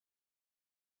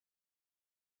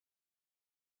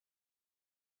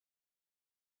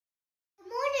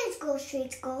School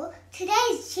Street School. Today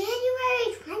is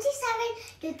January 27,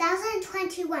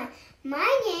 2021.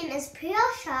 My name is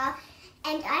Priyal Shah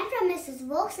and I'm from Mrs.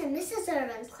 Wilkes and Mrs.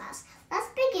 Irvin's class. Let's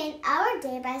begin our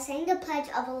day by saying the Pledge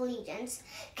of Allegiance.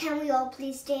 Can we all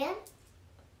please stand?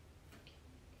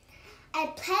 I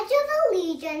pledge of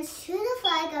allegiance to the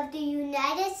flag of the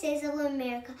United States of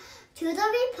America, to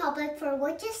the republic for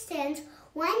which it stands,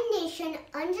 one nation,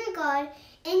 under God,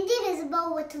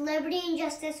 indivisible, with liberty and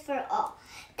justice for all.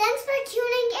 Thanks for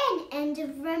tuning in,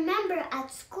 and remember,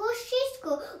 at School Street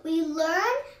School, we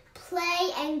learn,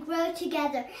 play, and grow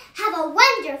together. Have a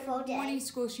wonderful day. Good morning,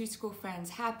 School Street School friends.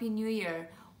 Happy New Year.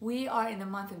 We are in the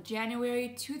month of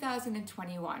January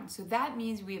 2021, so that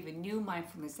means we have a new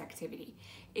mindfulness activity.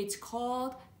 It's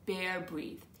called Bear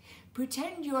Breathe.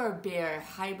 Pretend you're a bear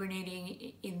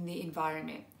hibernating in the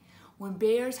environment. When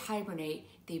bears hibernate,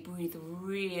 they breathe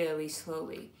really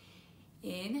slowly,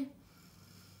 in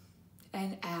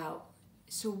and out.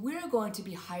 So we're going to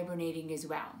be hibernating as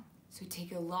well. So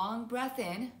take a long breath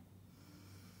in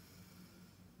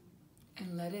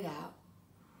and let it out.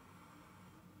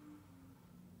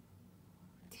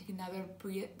 Take another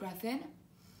breath in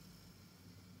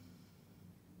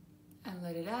and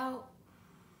let it out.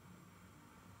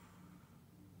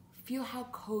 Feel how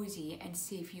cozy and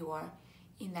safe you are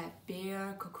in that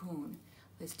bear cocoon.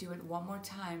 Let's do it one more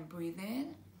time. Breathe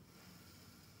in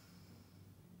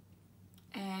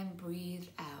and breathe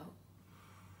out.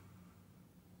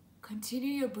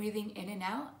 Continue your breathing in and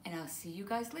out, and I'll see you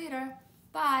guys later.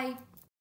 Bye.